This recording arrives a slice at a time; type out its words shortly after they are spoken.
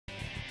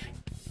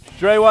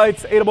Dre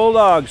White's Ada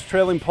Bulldogs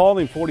trailing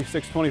Paulding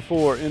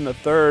 46-24 in the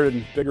third,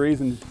 and big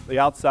reason the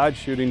outside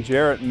shooting.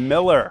 Jarrett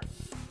Miller,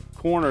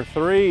 corner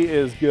three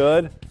is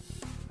good,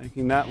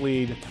 making that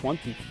lead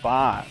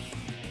 25.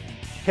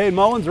 Cade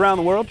Mullins around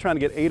the world trying to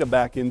get Ada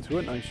back into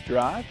it. Nice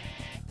drive.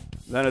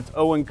 Then it's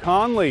Owen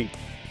Conley,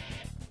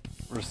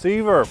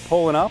 receiver,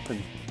 pulling up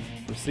and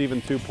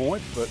receiving 2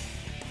 points. But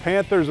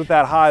Panthers with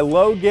that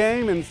high-low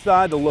game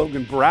inside to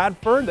Logan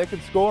Bradford. They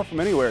could score from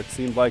anywhere, it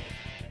seemed like,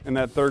 in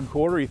that third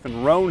quarter.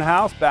 Ethan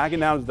Roanhouse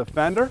backing down his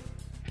defender,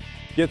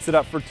 gets it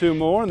up for 2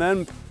 more, and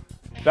then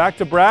back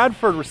to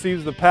Bradford,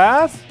 receives the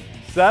pass,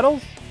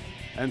 settles,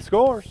 and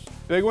scores.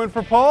 Big win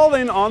for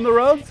Paulding on the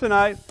road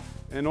tonight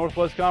in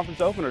Northwest Conference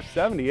opener,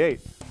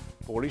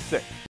 78-46.